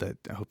 I hope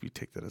you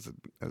take that as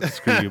a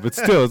screw you. But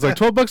still, it's like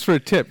 $12 for a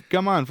tip.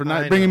 Come on, for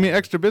not bringing me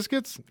extra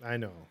biscuits. I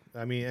know.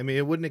 I mean,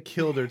 it wouldn't have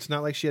killed her. It's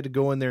not like she had to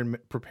go in there and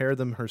prepare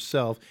them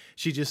herself.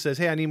 She just says,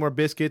 "Hey, I need more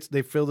biscuits."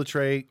 They fill the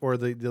tray or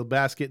the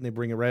basket, and they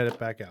bring it right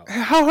back out.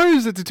 How hard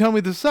is it to tell me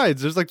the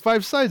sides? There's like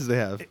 5 sides they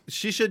have.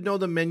 She should know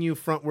the menu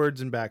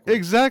frontwards and backwards.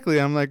 Exactly.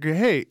 I'm like,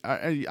 hey,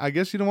 I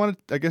guess you don't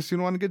want to. I guess you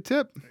don't want a good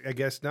tip. I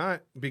guess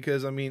not,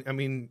 because I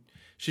mean.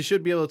 She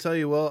should be able to tell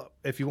you, well,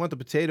 if you want the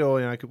potato,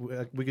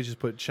 we could just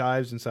put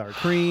chives and sour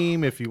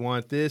cream. If you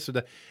want this or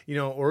that,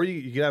 or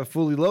you could have it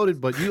fully loaded,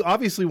 but you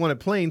obviously want it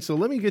plain, so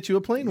let me get you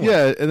a plain one.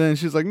 Yeah, and then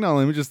she's like, no,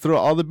 let me just throw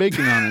all the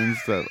bacon on it and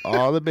stuff.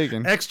 All the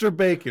bacon. Extra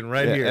bacon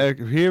here.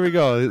 Here we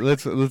go.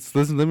 Let's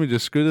listen. Let me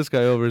just screw this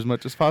guy over as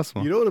much as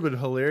possible. You know what would have been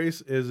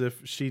hilarious is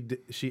if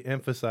she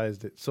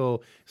emphasized it.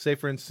 So, say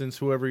for instance,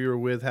 whoever you were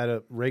with had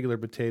a regular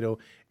potato,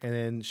 and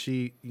then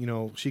she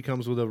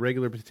comes with a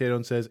regular potato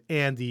and says,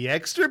 and the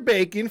extra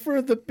bacon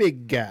for the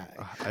big guy.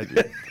 I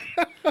did.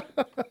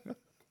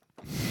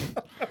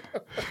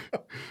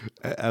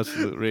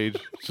 Absolute rage.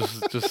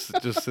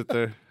 Just sit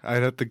there. I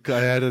had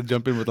to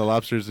jump in with the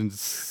lobsters and.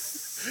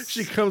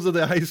 She comes with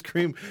the ice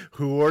cream.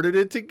 Who ordered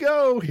it to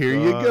go? Here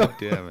you go.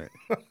 Damn it,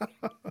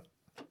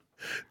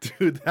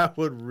 dude! That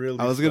would really.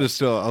 I was gonna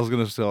steal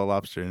a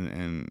lobster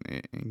and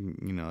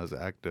as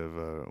an act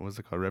of what's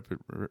it called?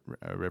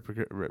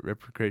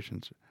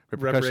 Reparations.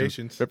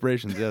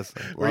 Reparations. Yes.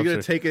 Were you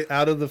gonna take it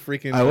out of the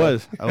freaking? I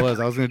was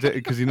gonna take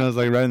it because it's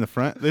like right in the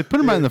front. They put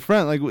them right in the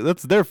front. Like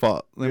that's their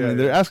fault. I mean,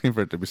 they're asking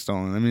for it to be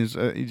stolen. I mean,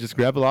 you just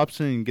grab a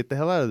lobster and get the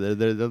hell out of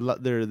there.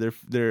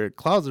 Their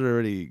claws are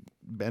already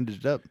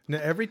bandaged up. Now,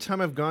 every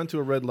time I've gone to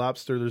a Red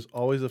Lobster, there's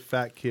always a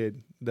fat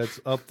kid that's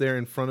up there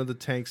in front of the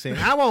tank saying,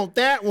 "I want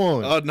that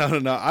one." Oh no!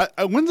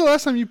 When's the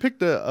last time you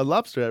picked a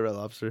lobster at Red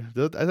Lobster?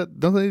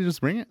 Don't they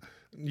just bring it?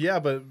 Yeah,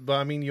 but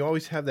I mean, you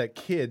always have that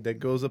kid that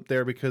goes up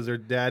there because their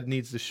dad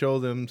needs to show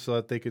them so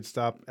that they could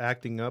stop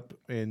acting up,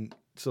 and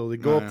so they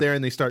go up there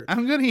and they start.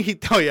 I'm gonna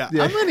eat. Oh yeah,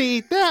 I'm gonna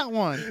eat that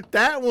one.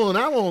 That one,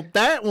 I want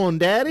that one,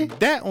 Daddy.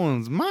 That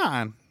one's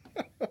mine.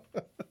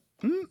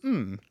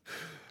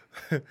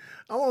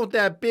 I want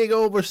that big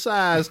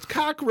oversized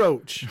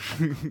cockroach.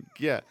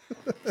 Yeah.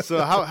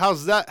 So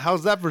how's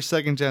that for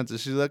second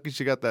chances? She's lucky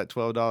she got that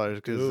 $12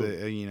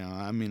 because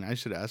I mean, I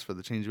should have asked for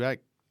the change back.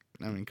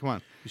 I mean, come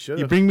on.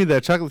 You bring me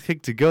that chocolate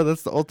cake to go.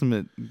 That's the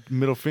ultimate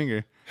middle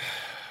finger.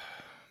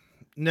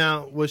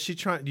 Now, was she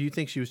trying? Do you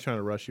think she was trying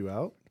to rush you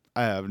out?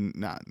 I have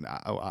not.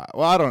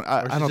 Well, I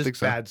don't think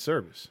so. Bad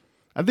service.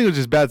 I think it was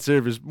just bad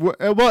service.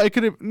 Well, it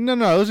could have. No,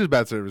 it was just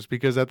bad service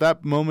because at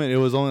that moment it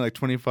was only like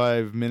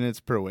 25 minutes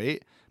per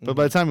wait. But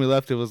by the time we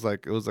left, it was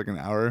like an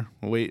hour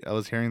wait. I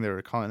was hearing they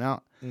were calling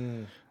out.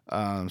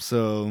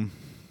 So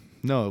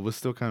no, it was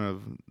still kind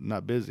of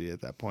not busy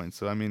at that point.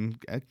 So I mean,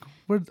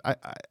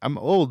 I'm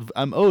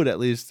owed at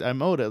least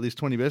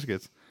 20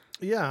 biscuits.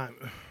 Yeah,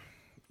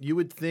 you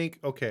would think.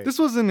 Okay, this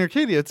was in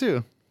Arcadia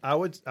too. I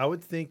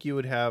would think you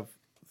would have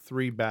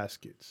 3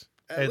 baskets.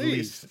 At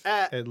least.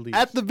 At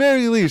the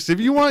very least. If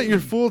you want your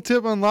full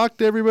tip unlocked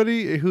to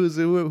everybody who's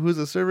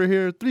a server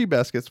here, 3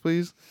 baskets,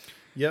 please.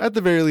 Yep. At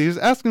the very least,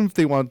 ask them if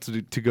they want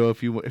to go.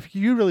 If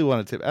you really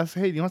want a tip, ask,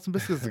 hey, do you want some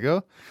biscuits to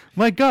go?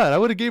 My God, I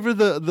would have gave her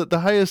the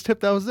highest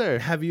tip that was there.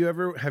 Have you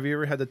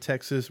ever had the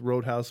Texas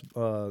Roadhouse?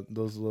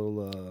 Those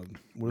little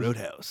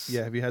Roadhouse.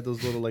 Yeah. Have you had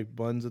those little like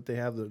buns that they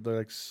have? They're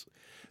like.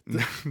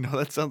 No,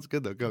 that sounds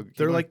good though. Go.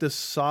 They're like the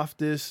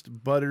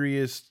softest,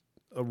 butteriest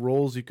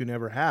rolls you can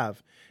ever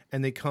have,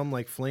 and they come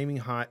like flaming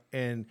hot.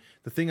 And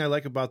the thing I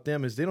like about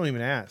them is they don't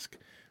even ask.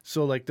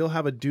 So like they'll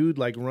have a dude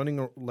like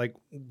running, like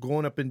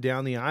going up and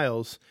down the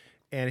aisles,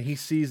 and he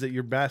sees that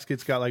your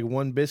basket's got like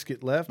 1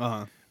 biscuit left,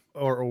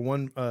 or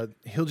one.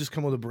 He'll just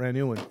come with a brand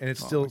new one, and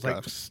it's still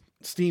like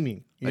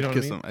steaming. You know what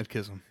I mean? I'd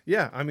kiss him.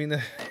 Yeah, I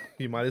mean,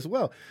 you might as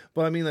well.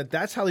 But I mean,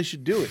 that's how they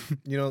should do it.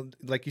 You know,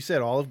 like you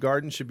said, Olive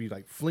Garden should be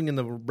like flinging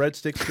the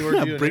breadsticks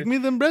towards you. Bring me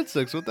them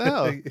breadsticks. What the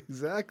hell?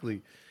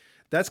 Exactly.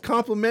 That's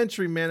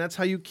complimentary, man. That's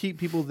how you keep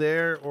people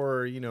there,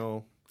 or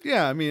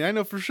Yeah, I mean, I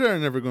know for sure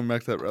I'm never going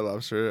back to that Red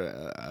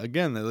Lobster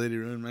again. That lady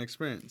ruined my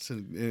experience,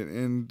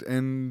 and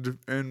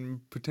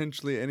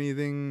potentially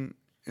anything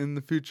in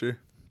the future.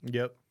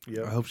 Yep.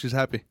 I hope she's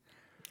happy.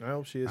 I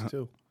hope she is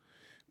too.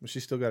 But she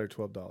still got her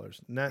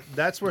 $12. And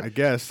that's where I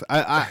guess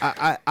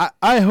I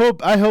hope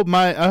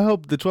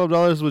the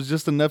 $12 was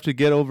just enough to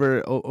get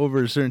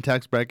over a certain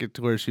tax bracket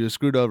to where she was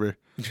screwed over.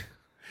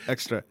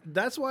 Extra.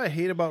 That's why I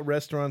hate about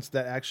restaurants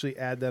that actually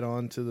add that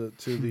on to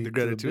the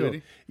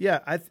gratuity. Yeah,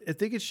 I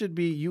think it should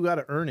be you got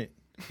to earn it.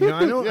 You know,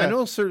 I know I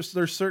know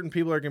there's certain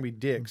people that are going to be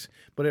dicks,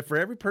 but if for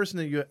every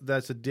person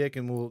that's a dick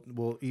and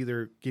will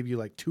either give you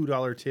like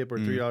 $2 tip or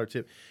 $3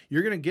 tip,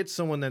 you're going to get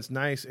someone that's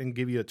nice and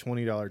give you a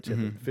 $20 tip,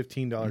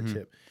 $15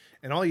 tip.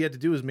 And all you have to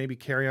do is maybe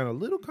carry on a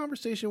little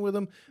conversation with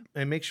them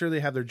and make sure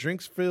they have their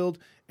drinks filled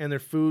and their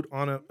food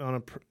on a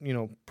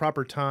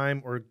proper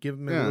time, or give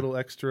them a little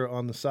extra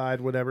on the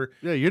side, whatever.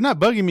 Yeah, you're not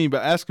bugging me,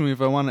 but asking me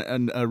if I want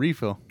a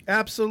refill.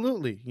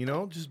 Absolutely.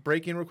 Just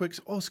break in real quick.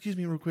 Oh, excuse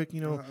me, real quick.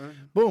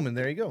 Boom, and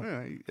there you go.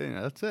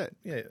 Yeah, that's it.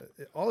 Yeah,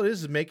 all it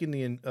is making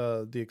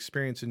the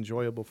experience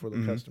enjoyable for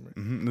the customer.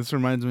 This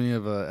reminds me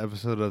of an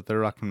episode of Third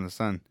Rock from the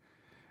Sun.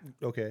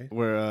 Okay.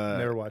 Where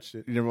never watched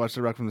it. You never watched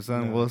The Rock from the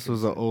Sun? No, well, this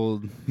was an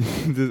old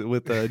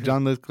with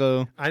John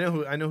Lithgow. I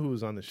know who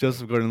was on the show.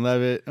 Joseph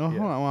Gordon-Levitt. Oh, hold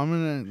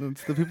on.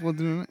 It's the people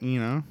doing it,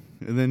 and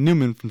then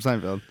Newman from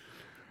Seinfeld.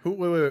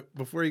 Wait.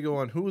 Before you go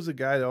on, who was the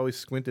guy that always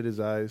squinted his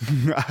eyes?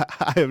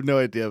 I have no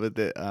idea, but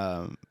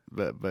I know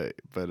what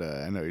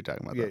you're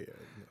talking about. Yeah.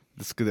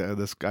 This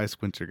guy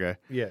squinter guy.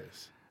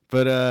 Yes.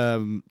 But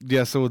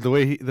so the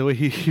way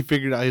he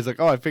figured out, he's like,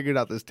 oh, I figured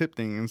out this tip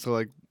thing, and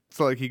so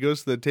he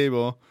goes to the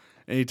table.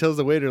 And he tells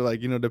the waiter, like,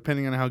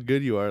 depending on how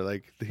good you are,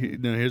 like,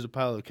 here's a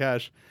pile of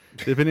cash.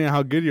 Depending on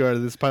how good you are,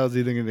 this pile's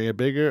either going to get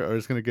bigger or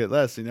it's going to get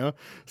less,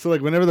 So, like,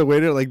 whenever the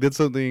waiter, like, did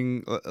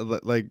something,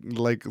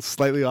 like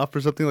slightly off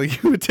or something, like,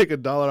 he would take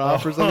 $1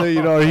 off or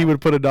something, or he would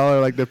put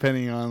 $1, like,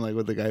 depending on, like,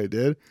 what the guy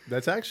did.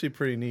 That's actually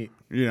pretty neat.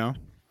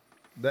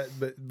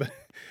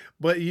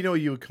 But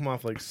you would come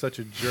off like such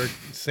a jerk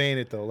saying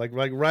it, though. Like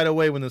right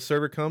away when the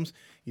server comes,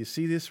 you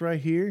see this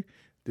right here?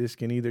 This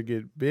can either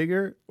get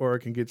bigger or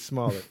it can get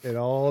smaller. It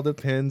all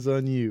depends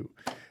on you.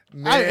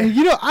 I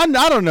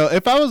don't know.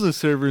 If I was a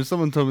server and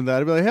someone told me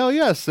that, I'd be like, hell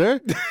yes,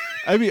 sir.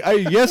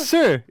 yes,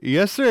 sir.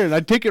 Yes, sir. And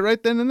I'd take it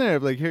right then and there. I'd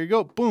be like, here you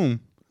go. Boom.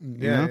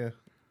 Yeah.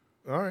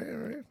 All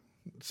right.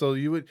 So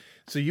you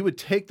would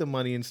take the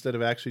money instead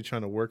of actually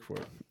trying to work for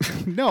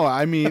it. No,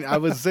 I mean, I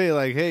would say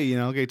like, hey,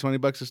 okay,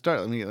 $20 to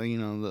start. Let me,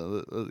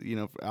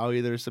 I'll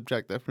either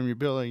subtract that from your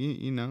bill, or,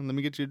 let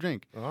me get you a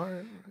drink. All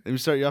right. Let me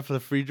start you off with a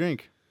free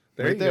drink.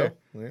 There right you there.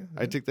 go. Yeah.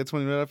 I take that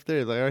 20 right off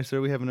there. Like, all right, sir,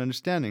 we have an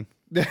understanding.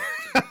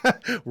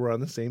 We're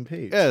on the same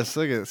page. Yes,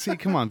 look at it. See,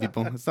 come on,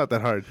 people. It's not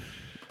that hard.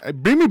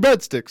 Bring me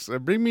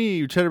breadsticks. Bring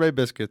me Cheddar Bay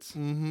biscuits.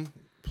 Mm-hmm.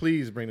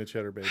 Please bring the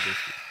Cheddar Bay biscuits.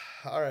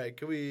 All right,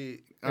 can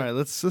we? All right,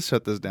 let's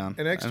shut this down.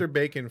 An extra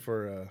bacon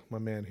for my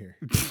man here.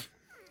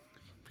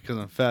 Because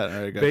I'm fat.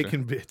 All right, gotcha.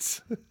 Bacon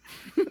bits.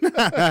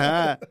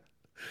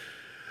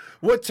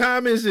 What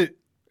time is it?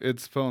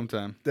 It's poem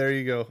time. There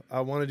you go.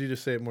 I wanted you to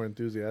say it more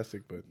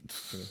enthusiastic, but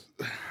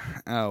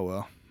Oh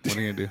well. What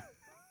are you gonna do?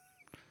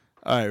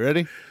 All right,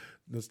 ready?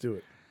 Let's do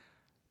it.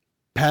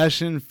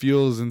 Passion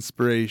fuels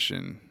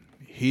inspiration.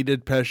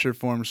 Heated pressure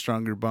forms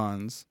stronger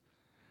bonds.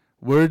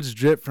 Words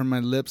drip from my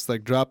lips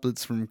like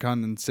droplets from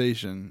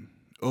condensation,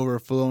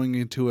 overflowing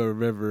into a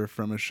river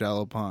from a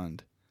shallow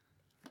pond.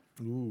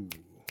 Ooh.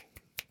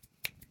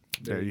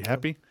 Are you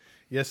happy?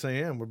 Yes, I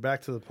am. We're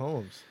back to the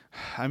poems.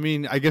 I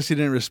mean, I guess you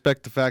didn't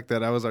respect the fact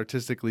that I was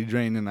artistically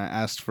drained and I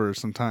asked for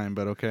some time,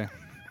 but okay.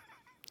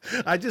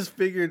 I just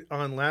figured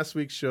on last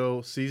week's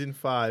show, season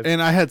 5.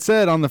 And I had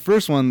said on the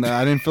first one that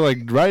I didn't feel like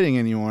writing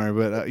anymore,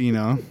 but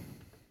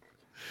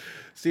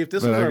See, if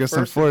this but was I our guess first,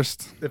 I'm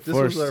forced. if this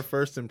was our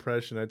first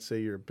impression, I'd say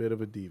you're a bit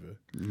of a diva.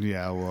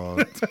 Yeah, well,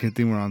 it's a good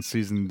thing we're on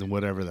season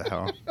whatever the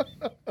hell.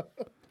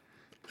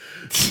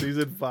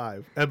 Season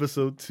 5,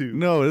 episode 2.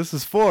 No, this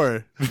is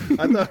 4.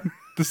 I thought.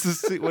 This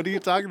is what are you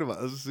talking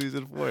about? This is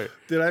season 4.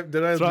 Did I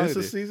What's wrong miss a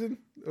with you? season,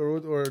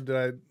 or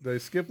did I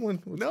skip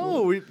one? What's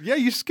No, going-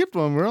 you skipped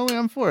one. We're only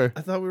on 4.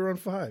 I thought we were on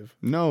 5.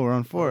 No, we're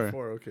on 4. Oh,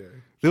 4, okay.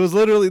 It was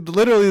literally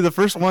the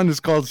first one is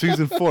called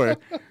season 4.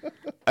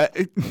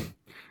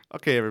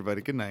 Okay,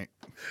 everybody. Good night.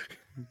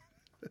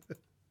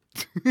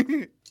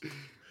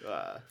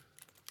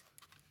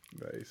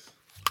 Nice.